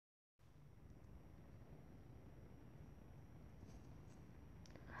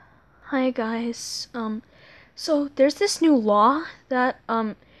Hi guys. So there's this new law that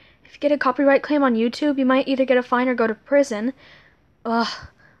if you get a copyright claim on YouTube, you might either get a fine or go to prison. Ugh,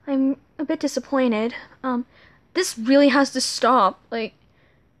 I'm a bit disappointed. This really has to stop. Like,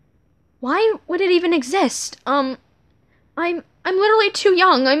 why would it even exist? I'm literally too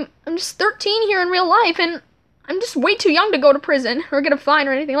young. I'm just 13 here in real life, and I'm just way too young to go to prison or get a fine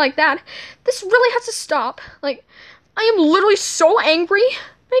or anything like that. This really has to stop. Like, I am literally so angry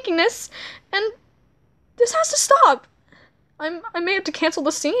making this, and this has to stop. I may have to cancel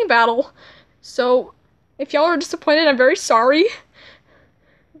the singing battle. So, if y'all are disappointed, I'm very sorry.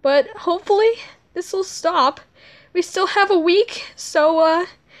 But hopefully, this will stop. We still have a week, so,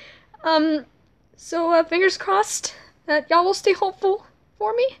 fingers crossed that y'all will stay hopeful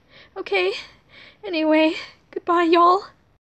for me. Okay. Anyway, goodbye, y'all.